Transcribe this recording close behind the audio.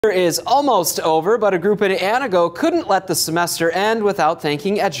Is almost over, but a group in Antigo couldn't let the semester end without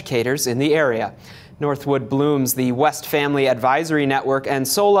thanking educators in the area. Northwood Blooms, the West Family Advisory Network, and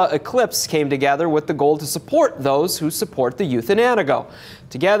Sola Eclipse came together with the goal to support those who support the youth in Antigo.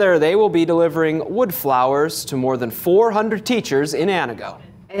 Together, they will be delivering wood flowers to more than 400 teachers in Antigo.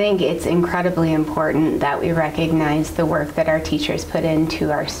 I think it's incredibly important that we recognize the work that our teachers put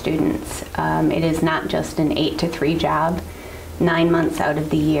into our students. It is not just an 8 to 3 job. 9 months out of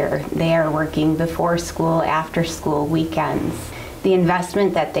the year. They are working before school, after school, weekends. The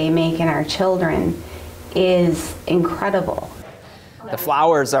investment that they make in our children is incredible. The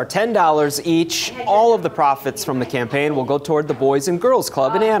flowers are $10 each. All of the profits from the campaign will go toward the Boys and Girls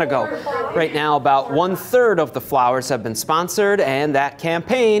Club in Antigo. Right now, about 1/3 of the flowers have been sponsored, and that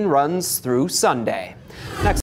campaign runs through Sunday.